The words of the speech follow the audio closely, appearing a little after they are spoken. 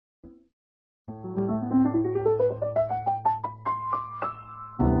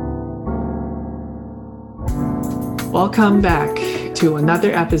Welcome back to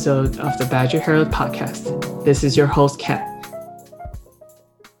another episode of the Badger Herald podcast. This is your host, Ken.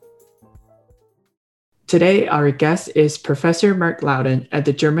 Today, our guest is Professor Mark Loudon at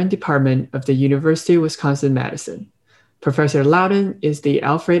the German Department of the University of Wisconsin-Madison. Professor Loudon is the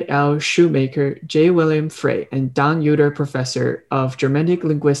Alfred L. Shoemaker, J. William Frey, and Don Yoder Professor of Germanic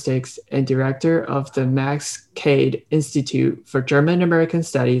Linguistics and Director of the Max Kade Institute for German American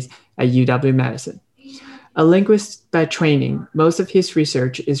Studies at UW-Madison. A linguist by training, most of his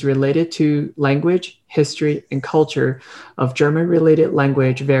research is related to language, history, and culture of German-related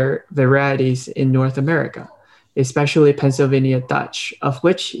language varieties in North America, especially Pennsylvania Dutch, of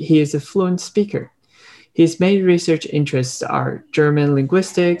which he is a fluent speaker. His main research interests are German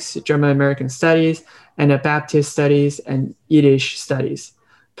linguistics, German American studies, Anabaptist studies, and Yiddish studies.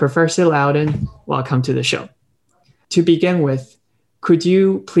 Professor Loudon, welcome to the show. To begin with, could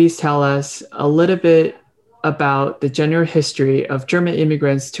you please tell us a little bit about the general history of German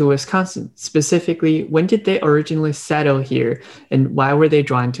immigrants to Wisconsin? Specifically, when did they originally settle here and why were they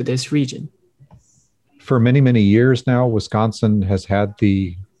drawn to this region? For many, many years now, Wisconsin has had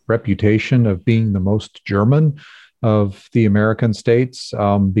the reputation of being the most German of the American states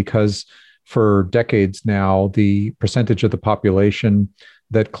because for decades now, the percentage of the population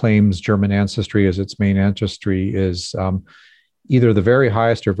that claims German ancestry as its main ancestry is either the very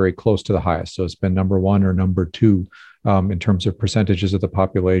highest or very close to the highest. So it's been number one or number two in terms of percentages of the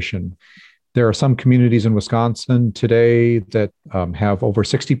population. There are some communities in Wisconsin today that have over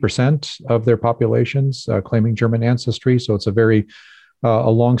 60% of their populations claiming German ancestry. So it's a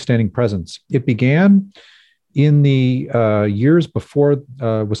longstanding presence. It began in the years before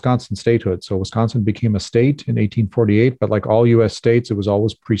Wisconsin statehood. So Wisconsin became a state in 1848, but like all U.S. states, it was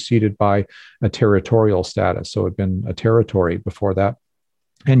always preceded by a territorial status. So it had been a territory before that.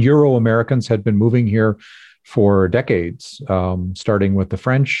 And Euro-Americans had been moving here for decades, starting with the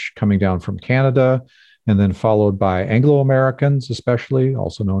French coming down from Canada, and then followed by Anglo-Americans, especially,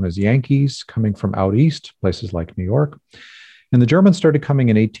 also known as Yankees, coming from out east, places like New York. And the Germans started coming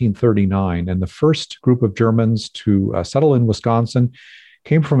in 1839, and the first group of Germans to settle in Wisconsin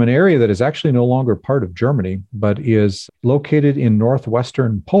came from an area that is actually no longer part of Germany, but is located in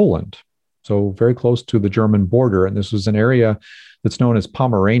northwestern Poland, so very close to the German border. And this was an area that's known as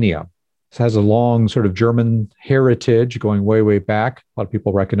Pomerania. It has a long sort of German heritage going way, way back. A lot of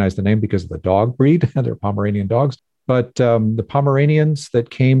people recognize the name because of the dog breed. They're Pomeranian dogs. But the Pomeranians that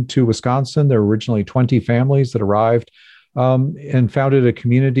came to Wisconsin, there were originally 20 families that arrived and founded a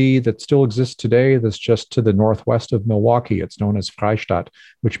community that still exists today that's just to the northwest of Milwaukee. It's known as Freistadt,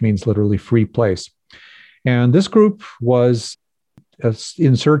 which means literally free place. And this group was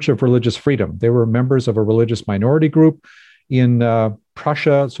in search of religious freedom. They were members of a religious minority group in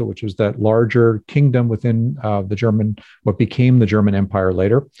Prussia, which was that larger kingdom within what became the German Empire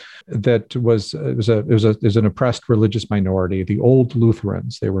later. That was an oppressed religious minority, the Old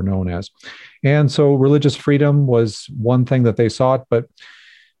Lutherans, they were known as. And so religious freedom was one thing that they sought, but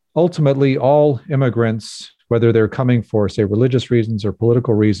ultimately all immigrants, whether they're coming for, say, religious reasons or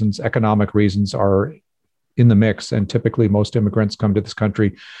political reasons, economic reasons, are in the mix. And typically most immigrants come to this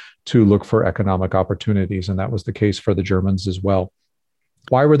country to look for economic opportunities. And that was the case for the Germans as well.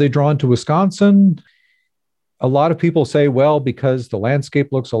 Why were they drawn to Wisconsin? A lot of people say, well, because the landscape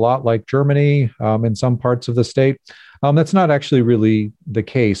looks a lot like Germany in some parts of the state. That's not actually really the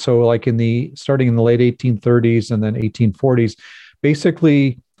case. So like starting in the late 1830s and then 1840s,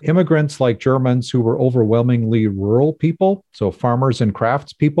 basically immigrants like Germans who were overwhelmingly rural people, so farmers and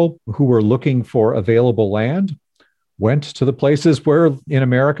craftspeople who were looking for available land, went to the places in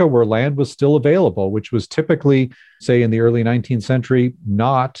America where land was still available, which was typically, say, in the early 19th century,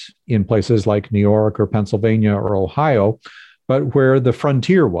 not in places like New York or Pennsylvania or Ohio, but where the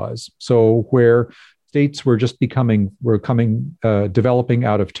frontier was. So where states were just developing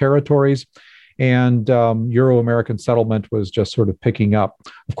out of territories, and Euro-American settlement was just sort of picking up.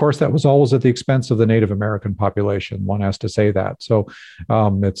 Of course, that was always at the expense of the Native American population. One has to say that. So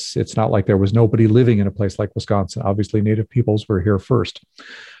it's not like there was nobody living in a place like Wisconsin. Obviously, Native peoples were here first.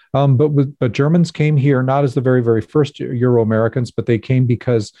 But Germans came here not as the very, very first Euro-Americans, but they came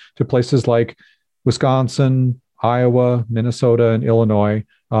to places like Wisconsin, Iowa, Minnesota, and Illinois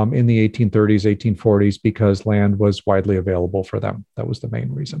in the 1830s, 1840s, because land was widely available for them. That was the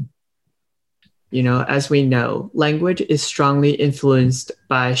main reason. You know, as we know, language is strongly influenced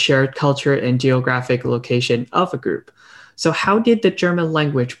by shared culture and geographic location of a group. So how did the German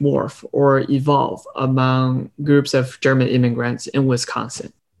language morph or evolve among groups of German immigrants in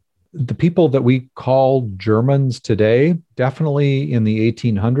Wisconsin? The people that we call Germans today, definitely in the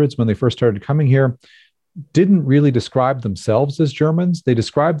 1800s when they first started coming here, didn't really describe themselves as Germans. They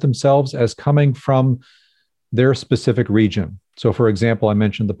described themselves as coming from their specific region. So, for example, I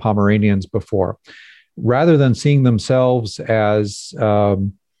mentioned the Pomeranians before. Rather than seeing themselves as,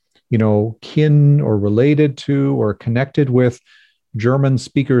 kin or related to or connected with German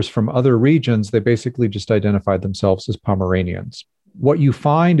speakers from other regions, they basically just identified themselves as Pomeranians. What you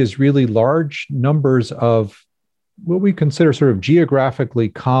find is really large numbers of what we consider sort of geographically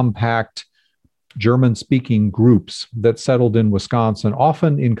compact German-speaking groups that settled in Wisconsin,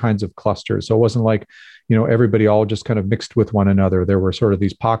 often in kinds of clusters. So it wasn't like, everybody all just kind of mixed with one another. There were sort of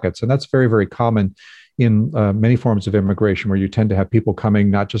these pockets, and that's very, very common in many forms of immigration, where you tend to have people coming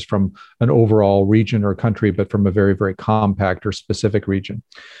not just from an overall region or country, but from a very, very compact or specific region.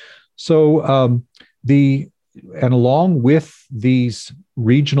 So and along with these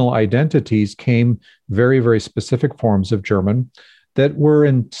regional identities came very, very specific forms of German that were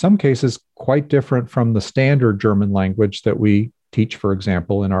in some cases quite different from the standard German language that we teach, for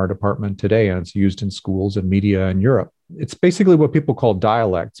example, in our department today, and it's used in schools and media in Europe. It's basically what people call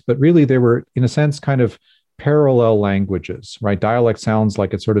dialects, but really they were, in a sense, kind of parallel languages, right? Dialect sounds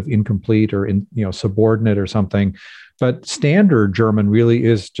like it's sort of incomplete or subordinate or something, but standard German really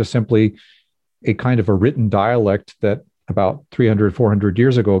is just simply a kind of a written dialect that about 300, 400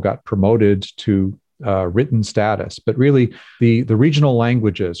 years ago got promoted to written status. But really, the regional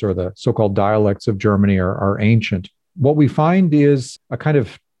languages or the so-called dialects of Germany are ancient. What we find is a kind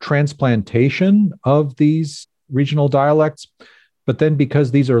of transplantation of these regional dialects. But then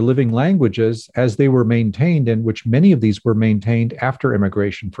because these are living languages, as they were maintained, and which many of these were maintained after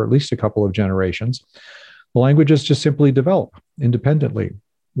immigration for at least a couple of generations, the languages just simply develop independently.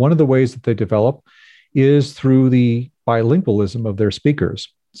 One of the ways that they develop is through the bilingualism of their speakers.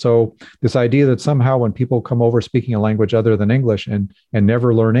 So this idea that somehow when people come over speaking a language other than English and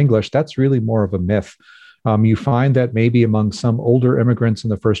never learn English, that's really more of a myth. You find that maybe among some older immigrants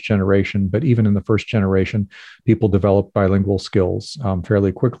in the first generation, but even in the first generation, people develop bilingual skills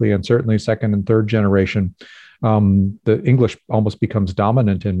fairly quickly. And certainly second and third generation, the English almost becomes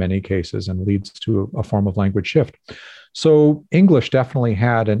dominant in many cases and leads to a form of language shift. So English definitely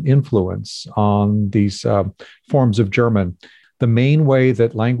had an influence on these forms of German. The main way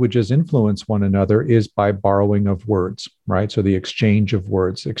that languages influence one another is by borrowing of words, right? So the exchange of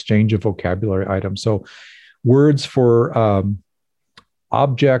words, exchange of vocabulary items. So words for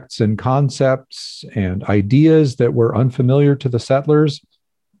objects and concepts and ideas that were unfamiliar to the settlers,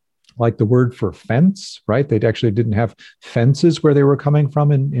 like the word for fence, right? They actually didn't have fences where they were coming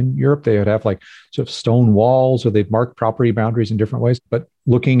from in Europe. They would have like sort of stone walls, or they'd mark property boundaries in different ways. But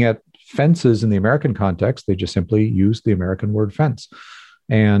looking at fences in the American context, they just simply use the American word fence.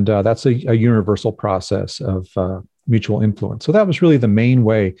 And that's a universal process of mutual influence. So that was really the main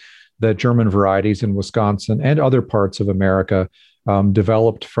way that German varieties in Wisconsin and other parts of America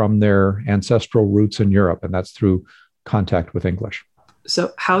developed from their ancestral roots in Europe, and that's through contact with English.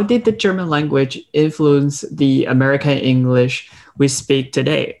 So how did the German language influence the American English we speak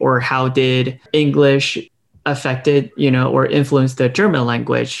today? Or how did English affected, or influence the German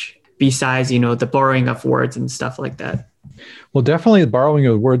language besides, the borrowing of words and stuff like that? Well, definitely the borrowing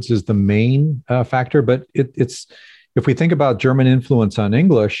of words is the main factor, but it's if we think about German influence on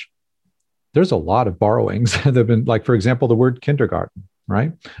English, there's a lot of borrowings that have been, like, for example, the word kindergarten,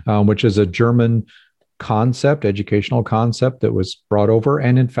 right? Which is a German concept, educational concept that was brought over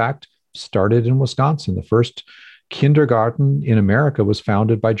and in fact started in Wisconsin. The first kindergarten in America was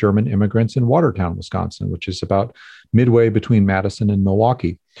founded by German immigrants in Watertown, Wisconsin, which is about midway between Madison and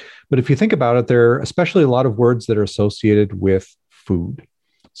Milwaukee. But if you think about it, there are especially a lot of words that are associated with food.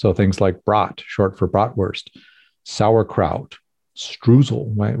 So things like brat, short for bratwurst, sauerkraut,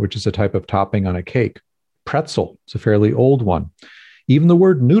 streusel, right, which is a type of topping on a cake, pretzel, it's a fairly old one. Even the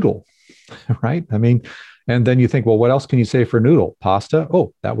word noodle, right? I mean, and then you think, well, what else can you say for noodle? Pasta?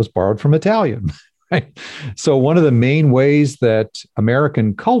 Oh, that was borrowed from Italian. Right? So one of the main ways that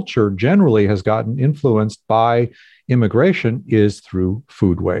American culture generally has gotten influenced by immigration is through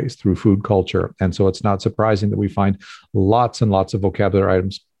foodways, through food culture. And so it's not surprising that we find lots and lots of vocabulary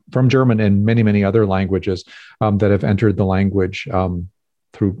items from German and many, many other languages that have entered the language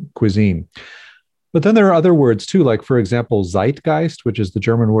through cuisine. But then there are other words too, like, for example, Zeitgeist, which is the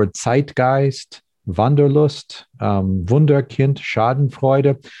German word Zeitgeist, Wanderlust, Wunderkind,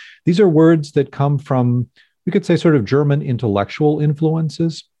 Schadenfreude. These are words that come from, we could say, sort of German intellectual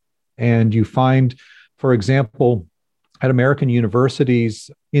influences. And you find, for example, at American universities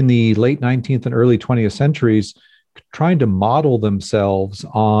in the late 19th and early 20th centuries, trying to model themselves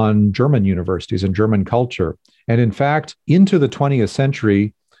on German universities and German culture. And in fact, into the 20th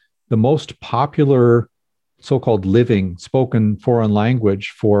century, the most popular so-called living spoken foreign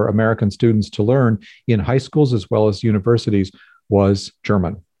language for American students to learn in high schools as well as universities was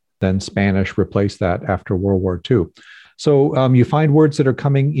German. Then Spanish replaced that after World War II. So you find words that are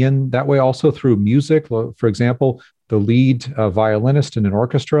coming in that way also through music. For example, the lead violinist in an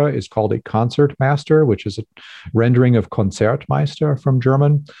orchestra is called a concertmaster, which is a rendering of Konzertmeister from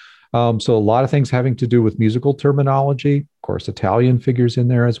German. So a lot of things having to do with musical terminology. Of course, Italian figures in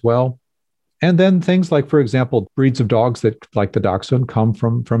there as well. And then things like, for example, breeds of dogs that, like the Dachshund, come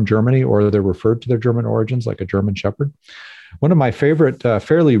from Germany, or they're referred to their German origins, like a German Shepherd. One of my favorite,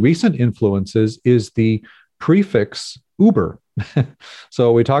 fairly recent influences is the prefix Uber.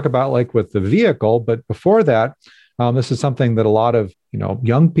 So we talk about like with the vehicle, but before that, this is something that a lot of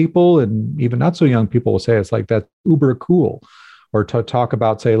young people and even not so young people will say. It's like that's uber cool, or to talk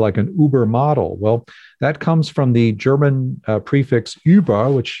about, say, like an Uber model. Well, that comes from the German prefix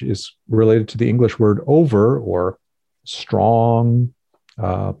über, which is related to the English word over, or strong,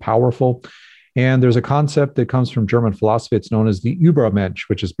 powerful. And there's a concept that comes from German philosophy. It's known as the Übermensch,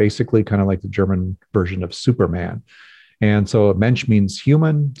 which is basically kind of like the German version of Superman. And so Mensch means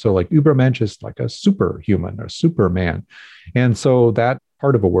human. So like Übermensch is like a superhuman or Superman. And so that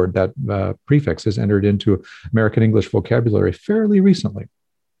part of a word, that prefix, is entered into American English vocabulary fairly recently.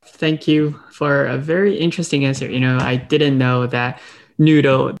 Thank you for a very interesting answer. I didn't know that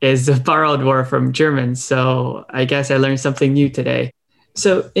noodle is a borrowed word from German. So I guess I learned something new today.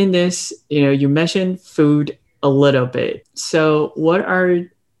 So in this, you mentioned food a little bit. So what are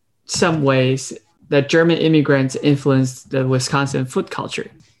some ways that German immigrants influenced the Wisconsin food culture?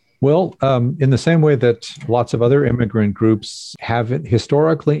 Well, in the same way that lots of other immigrant groups have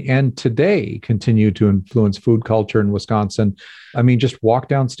historically and today continue to influence food culture in Wisconsin. I mean, just walk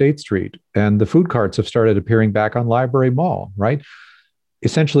down State Street and the food carts have started appearing back on Library Mall, right?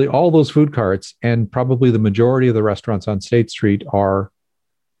 Essentially, all those food carts and probably the majority of the restaurants on State Street are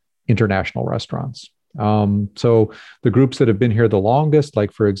international restaurants. So the groups that have been here the longest,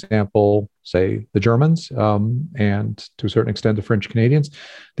 like, for example, say the Germans and to a certain extent the French Canadians,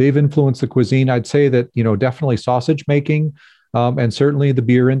 they've influenced the cuisine. I'd say that, definitely sausage making and certainly the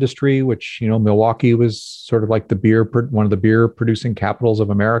beer industry, which, Milwaukee was sort of like one of the beer producing capitals of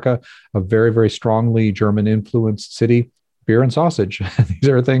America, a very, very strongly German influenced city. Beer and sausage. These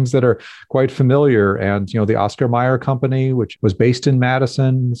are things that are quite familiar. And, the Oscar Mayer Company, which was based in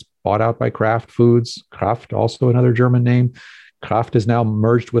Madison, is bought out by Kraft Foods. Kraft, also another German name. Kraft is now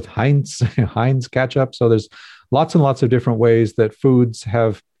merged with Heinz, Heinz ketchup. So there's lots and lots of different ways that foods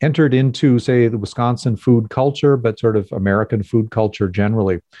have entered into, say, the Wisconsin food culture, but sort of American food culture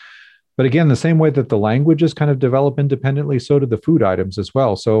generally. But again, the same way that the languages kind of develop independently, so do the food items as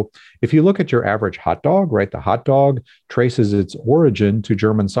well. So if you look at your average hot dog, right, the hot dog traces its origin to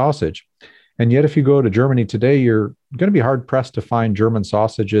German sausage. And yet, if you go to Germany today, you're going to be hard pressed to find German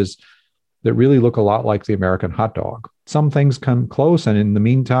sausages that really look a lot like the American hot dog. Some things come close. And in the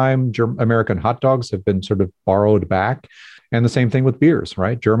meantime, American hot dogs have been sort of borrowed back. And the same thing with beers,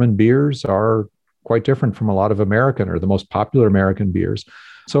 right? German beers are quite different from a lot of American or the most popular American beers.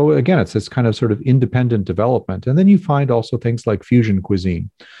 So again, it's this kind of sort of independent development. And then you find also things like fusion cuisine.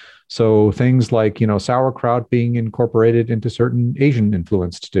 So things like, sauerkraut being incorporated into certain Asian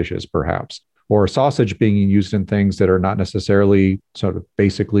influenced dishes, perhaps, or sausage being used in things that are not necessarily sort of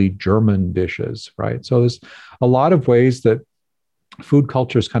basically German dishes, right? So there's a lot of ways that food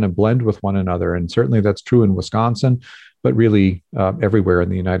cultures kind of blend with one another. And certainly that's true in Wisconsin, but really everywhere in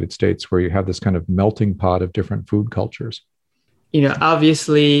the United States where you have this kind of melting pot of different food cultures.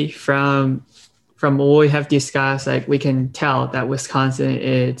 Obviously from what we have discussed, like we can tell that Wisconsin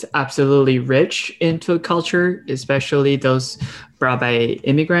is absolutely rich in food culture, especially those brought by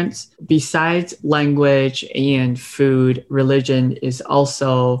immigrants. Besides language and food, religion is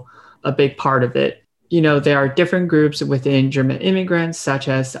also a big part of it. There are different groups within German immigrants, such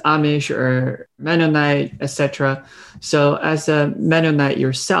as Amish or Mennonite, etc. So as a Mennonite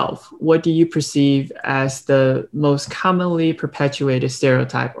yourself, what do you perceive as the most commonly perpetuated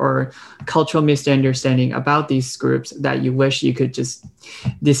stereotype or cultural misunderstanding about these groups that you wish you could just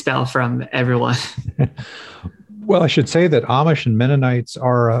dispel from everyone? Well, I should say that Amish and Mennonites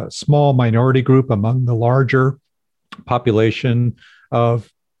are a small minority group among the larger population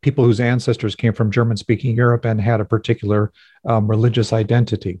of people whose ancestors came from German-speaking Europe and had a particular religious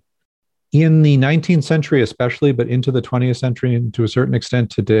identity. In the 19th century especially, but into the 20th century and to a certain extent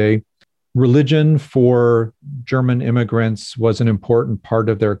today, religion for German immigrants was an important part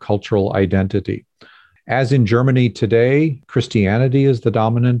of their cultural identity. As in Germany today, Christianity is the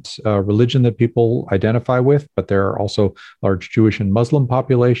dominant religion that people identify with, but there are also large Jewish and Muslim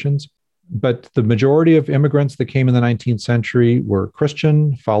populations. But the majority of immigrants that came in the 19th century were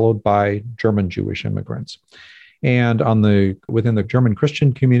Christian, followed by German Jewish immigrants. And within the German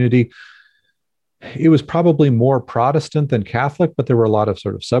Christian community, it was probably more Protestant than Catholic, but there were a lot of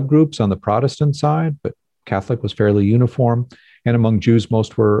sort of subgroups on the Protestant side, but Catholic was fairly uniform. And among Jews,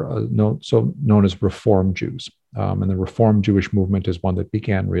 most were known as Reform Jews. And the Reform Jewish movement is one that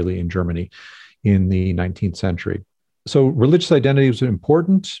began really in Germany in the 19th century. So religious identity was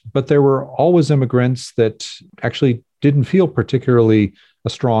important, but there were always immigrants that actually didn't feel particularly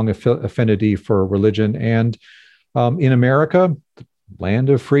a strong affinity for religion. And in America, the land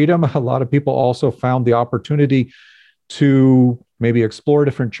of freedom, a lot of people also found the opportunity to maybe explore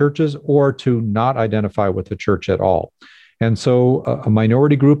different churches or to not identify with the church at all. And so a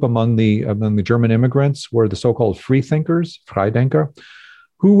minority group among the German immigrants were the so-called freethinkers, Freidenker,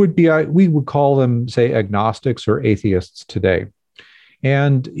 who we would call them, say, agnostics or atheists today.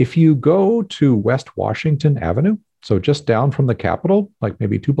 And if you go to West Washington Avenue, so just down from the Capitol, like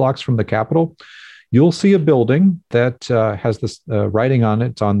maybe 2 blocks from the Capitol, you'll see a building that has this writing on it.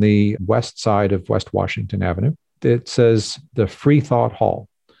 It's on the west side of West Washington Avenue. It says the Free Thought Hall.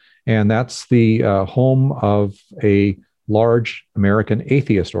 And that's the home of a large American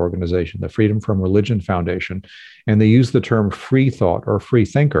atheist organization, the Freedom from Religion Foundation. And they use the term free thought or free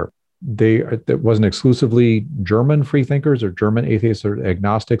thinker. It wasn't exclusively German free thinkers or German atheists or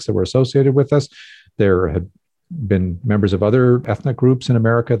agnostics that were associated with us. There had been members of other ethnic groups in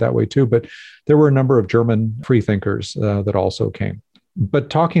America that way too, but there were a number of German free thinkers that also came. But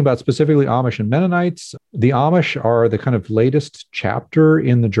talking about specifically Amish and Mennonites, the Amish are the kind of latest chapter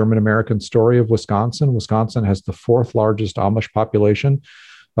in the German-American story of Wisconsin. Wisconsin has the 4th largest Amish population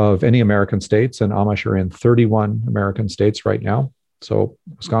of any American states, and Amish are in 31 American states right now. So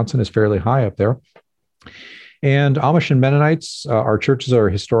Wisconsin is fairly high up there. And Amish and Mennonites, our churches are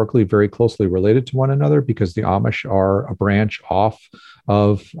historically very closely related to one another because the Amish are a branch off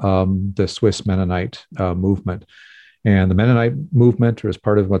of the Swiss Mennonite movement. And the Mennonite movement, or as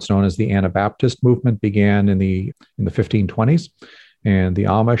part of what's known as the Anabaptist movement, began in the 1520s. And the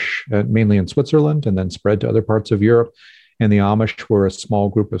Amish, mainly in Switzerland, and then spread to other parts of Europe. And the Amish were a small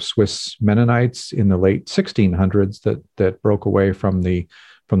group of Swiss Mennonites in the late 1600s that broke away from the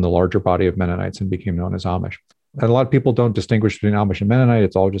larger body of Mennonites and became known as Amish. And a lot of people don't distinguish between Amish and Mennonite.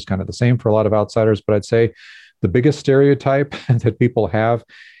 It's all just kind of the same for a lot of outsiders. But I'd say the biggest stereotype that people have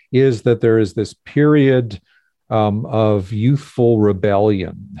is that there is this period of youthful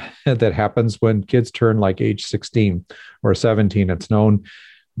rebellion that happens when kids turn like age 16 or 17. It's known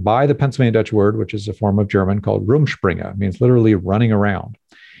by the Pennsylvania Dutch word, which is a form of German called Rumspringa. It means literally running around.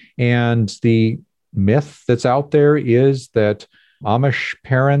 And the myth that's out there is that Amish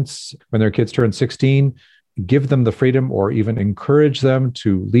parents, when their kids turn 16, give them the freedom or even encourage them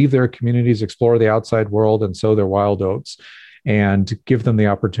to leave their communities, explore the outside world, and sow their wild oats, and give them the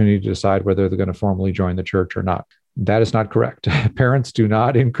opportunity to decide whether they're going to formally join the church or not. That is not correct. Parents do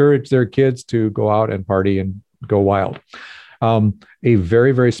not encourage their kids to go out and party and go wild. A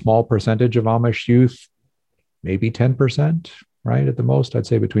very, very small percentage of Amish youth, maybe 10%, right? At the most, I'd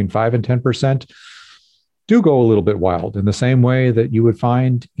say between 5 and 10%, do go a little bit wild in the same way that you would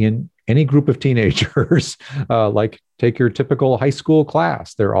find in any group of teenagers. Like take your typical high school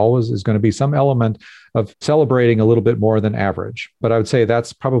class. There always is going to be some element of celebrating a little bit more than average. But I would say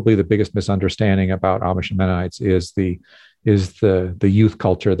that's probably the biggest misunderstanding about Amish and Mennonites is the youth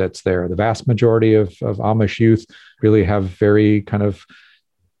culture that's there. The vast majority of Amish youth really have very kind of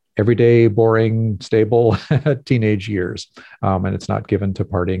everyday, boring, stable teenage years. And it's not given to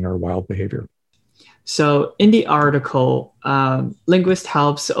partying or wild behavior. So in the article, Linguist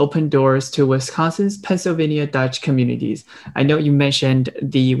helps open doors to Wisconsin's Pennsylvania Dutch communities. I know you mentioned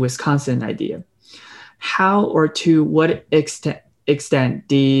the Wisconsin idea. How or to what extent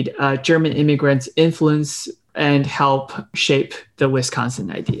did German immigrants influence and help shape the Wisconsin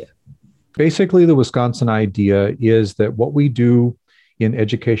idea? Basically, the Wisconsin idea is that what we do in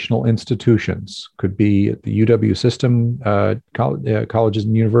educational institutions, could be at the UW system, colleges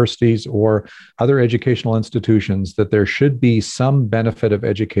and universities, or other educational institutions, that there should be some benefit of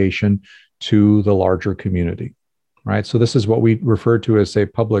education to the larger community, right? So this is what we refer to as, say,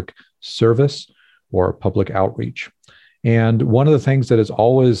 public service or public outreach. And one of the things that has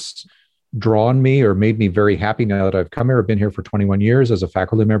always drawn me or made me very happy now that I've come here, I've been here for 21 years as a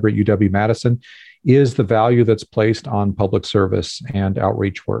faculty member at UW-Madison, is the value that's placed on public service and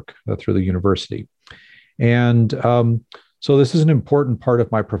outreach work through the university. And so this is an important part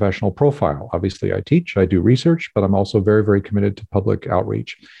of my professional profile. Obviously, I teach, I do research, but I'm also very, very committed to public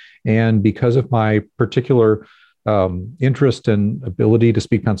outreach. And because of my particular interest and ability to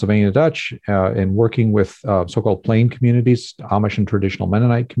speak Pennsylvania Dutch and working with so-called plain communities, Amish and traditional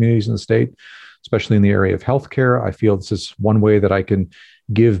Mennonite communities in the state, especially in the area of healthcare. I feel this is one way that I can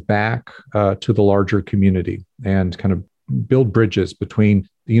give back to the larger community and kind of build bridges between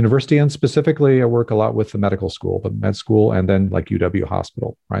the university, and specifically I work a lot with the medical school, the med school, and then like UW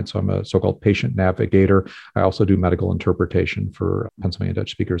Hospital, right? So I'm a so-called patient navigator. I also do medical interpretation for Pennsylvania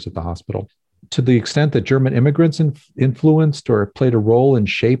Dutch speakers at the hospital. To the extent that German immigrants influenced or played a role in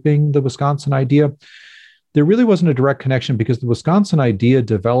shaping the Wisconsin idea, there really wasn't a direct connection because the Wisconsin idea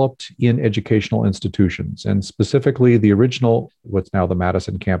developed in educational institutions, and specifically the original, what's now the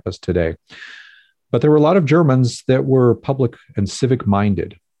Madison campus today. But there were a lot of Germans that were public and civic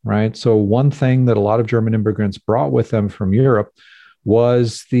minded, right? So one thing that a lot of German immigrants brought with them from Europe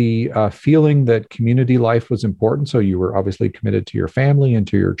was the feeling that community life was important. So you were obviously committed to your family and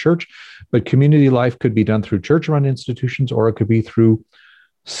to your church, but community life could be done through church-run institutions, or it could be through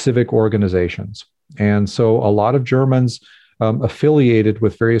civic organizations. And so a lot of Germans affiliated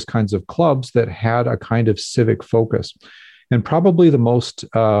with various kinds of clubs that had a kind of civic focus. And probably the most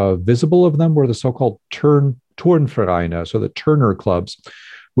visible of them were the so-called Turnvereine, so the Turner clubs,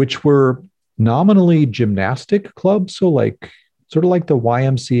 which were nominally gymnastic clubs, so sort of like the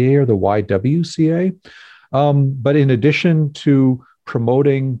YMCA or the YWCA. But in addition to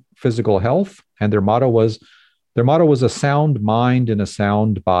promoting physical health, and their motto was a sound mind and a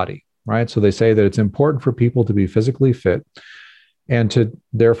sound body, right? So they say that it's important for people to be physically fit, and to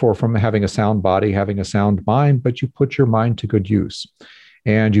therefore, from having a sound body, having a sound mind, but you put your mind to good use.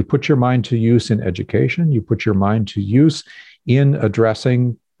 And you put your mind to use in education, you put your mind to use in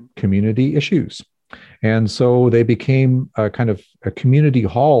addressing community issues. And so they became kind of community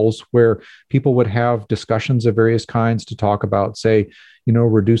halls where people would have discussions of various kinds to talk about, say,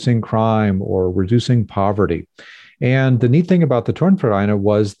 reducing crime or reducing poverty. And the neat thing about the Turnvereine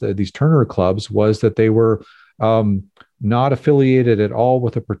was that these Turner clubs was that they were not affiliated at all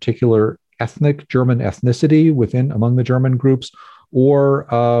with a particular ethnic German ethnicity among the German groups, or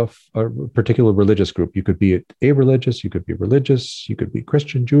a particular religious group. You could be a-religious, you could be religious, you could be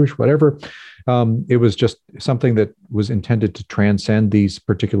Christian, Jewish, whatever. It was just something that was intended to transcend these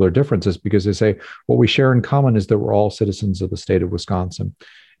particular differences, because they say what we share in common is that we're all citizens of the state of Wisconsin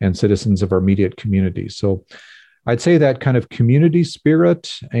and citizens of our immediate communities. So I'd say that kind of community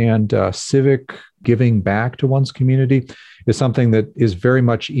spirit and civic giving back to one's community is something that is very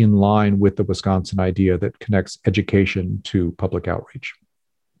much in line with the Wisconsin idea that connects education to public outreach.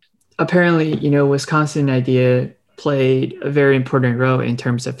 Apparently, Wisconsin idea played a very important role in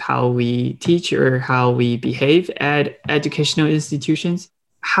terms of how we teach or how we behave at educational institutions.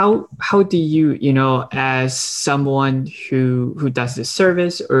 How do you, as someone who does this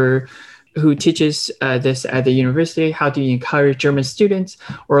service or who teaches this at the university, how do you encourage German students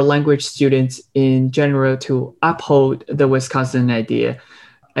or language students in general to uphold the Wisconsin idea?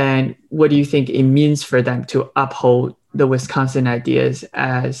 And what do you think it means for them to uphold the Wisconsin ideas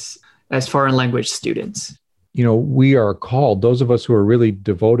as foreign language students? We are called, those of us who are really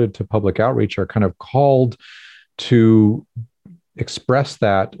devoted to public outreach are kind of called to express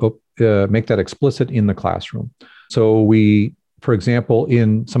that, make that explicit in the classroom. So for example,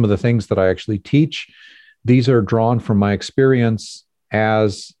 in some of the things that I actually teach, these are drawn from my experience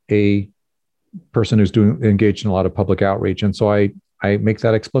as a person who's engaged in a lot of public outreach. And so I make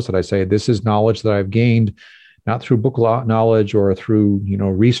that explicit. I say, this is knowledge that I've gained, not through book knowledge or through,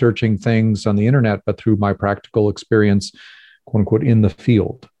 researching things on the internet, but through my practical experience, quote unquote, in the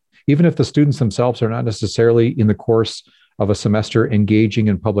field. Even if the students themselves are not necessarily in the course of a semester engaging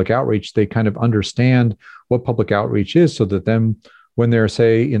in public outreach, they kind of understand what public outreach is, so that then when they're,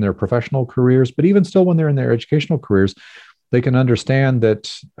 say, in their professional careers, but even still when they're in their educational careers, they can understand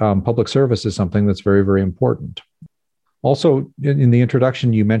that public service is something that's very, very important. Also, in the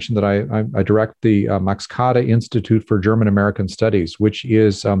introduction, you mentioned that I direct the Max Kade Institute for German American Studies, which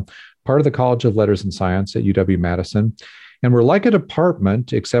is part of the College of Letters and Science at UW-Madison. And we're like a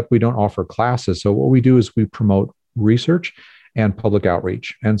department, except we don't offer classes. So what we do is we promote research and public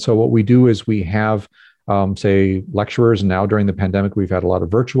outreach. And so what we do is we have, say, lecturers, and now during the pandemic, we've had a lot of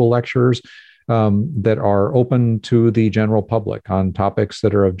virtual lectures that are open to the general public on topics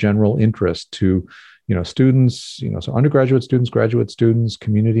that are of general interest to, students, so undergraduate students, graduate students,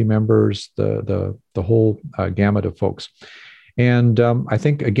 community members, the whole gamut of folks. And I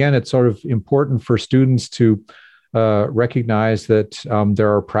think, again, it's sort of important for students to recognize that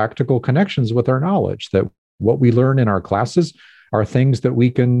there are practical connections with our knowledge, that what we learn in our classes are things that we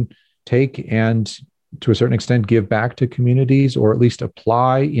can take and, to a certain extent, give back to communities, or at least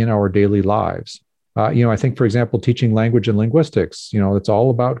apply in our daily lives. I think, for example, teaching language and linguistics, it's all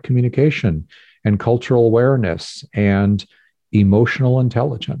about communication and cultural awareness and emotional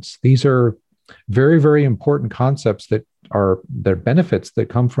intelligence. These are very, very important concepts that are their benefits that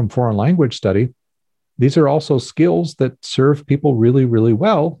come from foreign language study. These are also skills that serve people really, really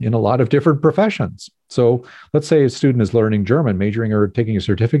well in a lot of different professions. So let's say a student is learning German, majoring or taking a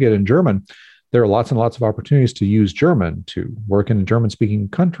certificate in German. There are lots and lots of opportunities to use German, to work in a German-speaking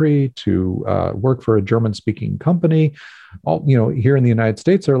country, to work for a German-speaking company. Here in the United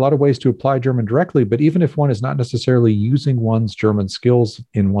States, there are a lot of ways to apply German directly, but even if one is not necessarily using one's German skills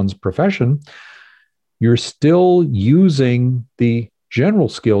in one's profession, you're still using the general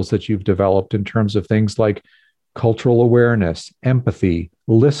skills that you've developed in terms of things like cultural awareness, empathy,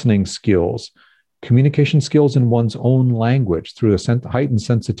 listening skills, communication skills in one's own language through a heightened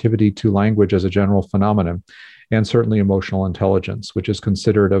sensitivity to language as a general phenomenon, and certainly emotional intelligence, which is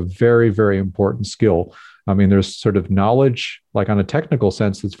considered a very, very important skill. I mean, there's sort of knowledge, like on a technical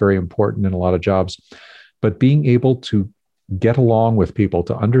sense, that's very important in a lot of jobs, but being able to get along with people,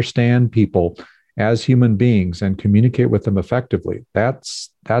 to understand people as human beings and communicate with them effectively, that's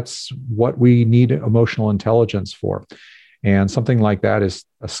what we need emotional intelligence for. And something like that is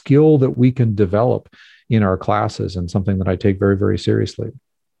a skill that we can develop in our classes and something that I take very, very seriously.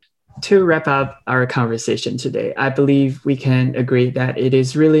 To wrap up our conversation today, I believe we can agree that it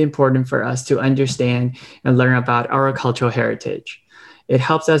is really important for us to understand and learn about our cultural heritage. It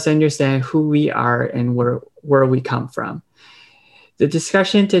helps us understand who we are and where we come from. The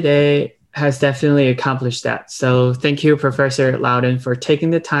discussion today has definitely accomplished that. So thank you, Professor Loudon, for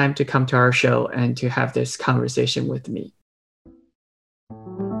taking the time to come to our show and to have this conversation with me.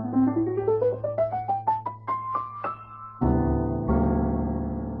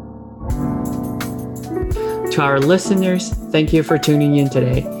 To our listeners, thank you for tuning in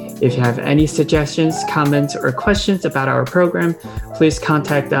today. If you have any suggestions, comments, or questions about our program, please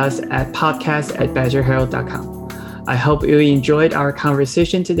contact us at podcast@badgerherald.com. I hope you enjoyed our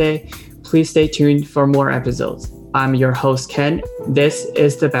conversation today. Please stay tuned for more episodes. I'm your host, Ken. This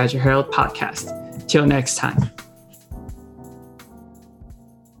is the Badger Herald Podcast. Till next time.